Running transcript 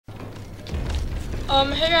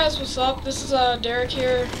Hey guys, what's up? This is Derek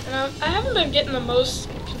here, and I haven't been getting the most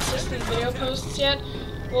consistent video posts yet,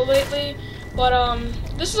 lately, but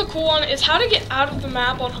this is a cool one. It's how to get out of the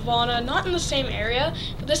map on Havana, not in the same area,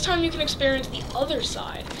 but this time you can experience the other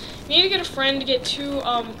side. You need to get a friend to get 2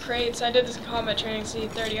 crates. I did this in combat training, see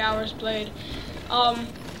 30 hours played.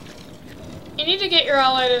 You need to get your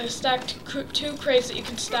ally to stack 2 crates that you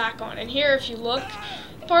can stack on, and here, if you look,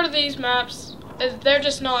 part of these maps, they're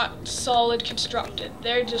just not solid constructed.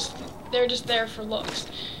 They're just there for looks.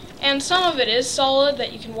 And some of it is solid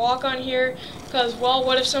that you can walk on here, because, well,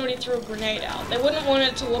 what if somebody threw a grenade out? They wouldn't want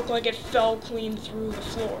it to look like it fell clean through the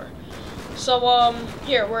floor. So,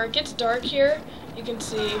 here, where it gets dark here, you can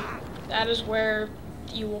see that is where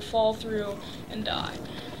you will fall through and die.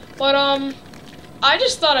 But, I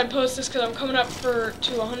just thought I'd post this because I'm coming up to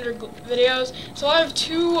 100 videos, so I have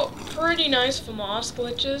 2 pretty nice FAMAS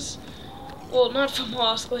glitches. Well, not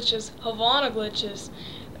FAMAS glitches, Havana glitches.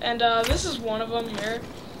 And this is one of them here.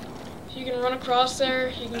 You can run across there,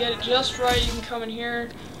 you can get it just right, you can come in here.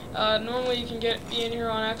 Normally you can be in here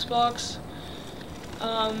on Xbox.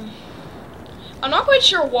 I'm not quite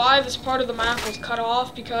sure why this part of the map was cut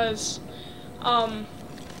off, because the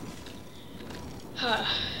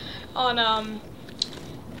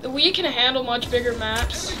Wii can handle much bigger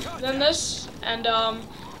maps than this, and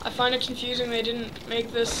I find it confusing they didn't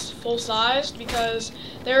make this full-sized, because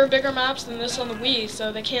there are bigger maps than this on the Wii,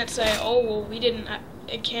 so they can't say, oh, well,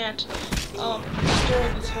 it can't store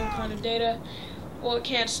this whole kind of data. Well, it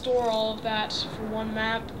can't store all of that for one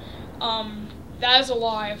map. That is a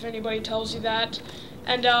lie if anybody tells you that.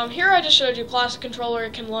 And here I just showed you classic controller,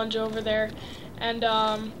 it can lunge over there. And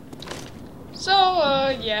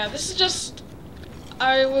yeah, this is just,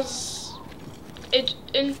 I was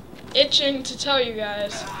itching to tell you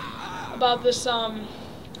guys about this,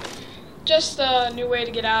 just a new way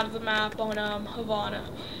to get out of the map on Havana.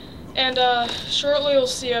 And shortly you'll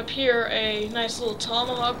see up here a nice little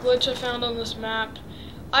tomahawk glitch I found on this map.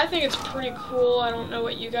 I think it's pretty cool. I don't know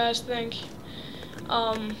what you guys think.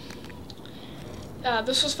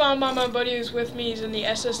 This was found by my buddy who's with me. He's in the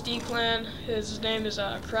SSD clan. His name is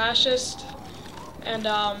Crashist, and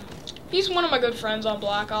he's one of my good friends on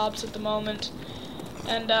Black Ops at the moment.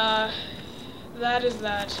 And that is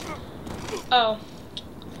that. Oh,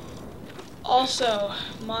 also,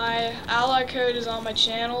 my ally code is on my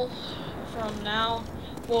channel from now.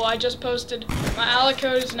 Well, I just posted. My ally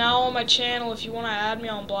code is now on my channel if you want to add me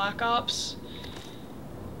on Black Ops.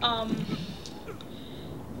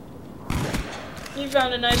 You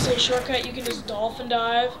found a nice little shortcut. You can just dolphin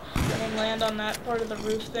dive and then land on that part of the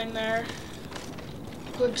roof thing there.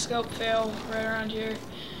 Quick scope fail right around here.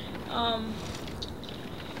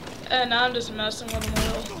 And now I'm just messing with them a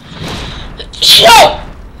little.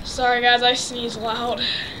 Sorry guys, I sneeze loud.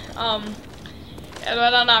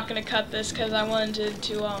 But I'm not gonna cut this because I wanted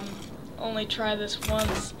to only try this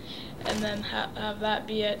once and then have that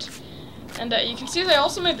be it. And you can see they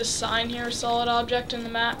also made the sign here a solid object in the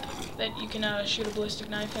map that you can shoot a ballistic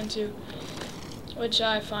knife into, which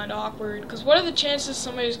I find awkward, because what are the chances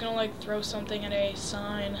somebody's gonna like throw something at a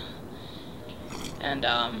sign? And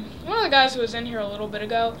one of the guys who was in here a little bit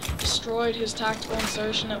ago destroyed his tactical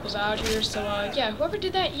insertion that was out here, so yeah, whoever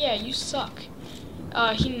did that, yeah, you suck.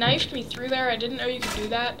 He knifed me through there. I didn't know you could do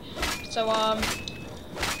that, so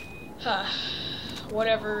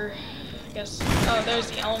whatever, I guess. Oh,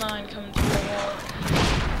 there's the L9 coming through the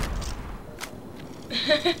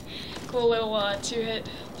wall. Cool little 2-hit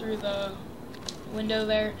through the window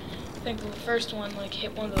there. I think the first one like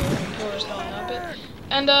hit one of the doors going up it.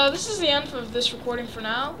 And this is the end of this recording for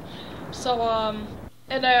now. So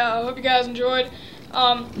and I hope you guys enjoyed.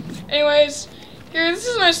 Anyways, here, this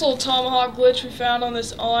is a nice little tomahawk glitch we found on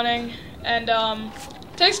this awning, and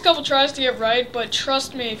it takes a couple tries to get right, but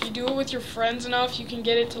trust me, if you do it with your friends enough, you can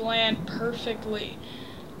get it to land perfectly.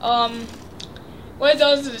 What it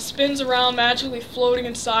does is it spins around, magically floating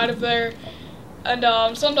inside of there, and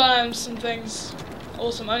sometimes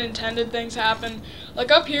some unintended things happen. Like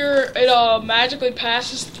up here, it magically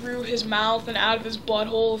passes through his mouth and out of his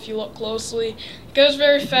butthole if you look closely. It goes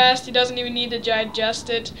very fast, he doesn't even need to digest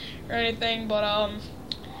it or anything, but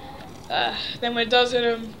then when it does hit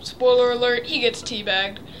him, spoiler alert, he gets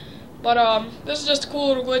teabagged. But this is just a cool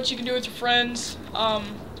little glitch you can do with your friends.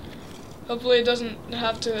 Hopefully it doesn't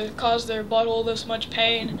have to cause their butthole this much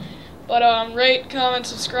pain. But rate, comment,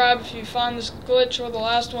 subscribe if you find this glitch or the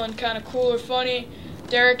last one kind of cool or funny.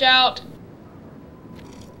 Derek out.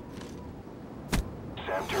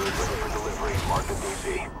 Center ready for delivery. Mark the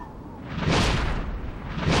DC.